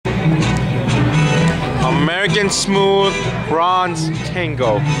American Smooth Bronze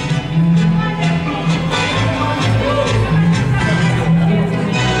Tango.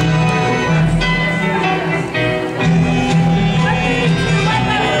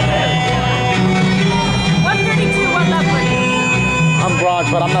 I'm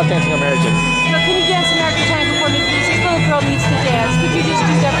bronze, but I'm not dancing American. So can you dance American Tango for me, please? This little girl needs to dance. Could you just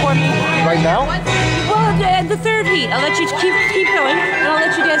do that for me? Right now? Well, the third heat. I'll let you keep going, and I'll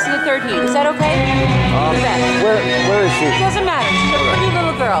let you dance in the third heat. Is that okay? Do that. Where is she? It doesn't matter. She's a pretty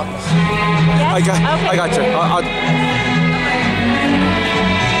little girl. Yes? I got you. Okay.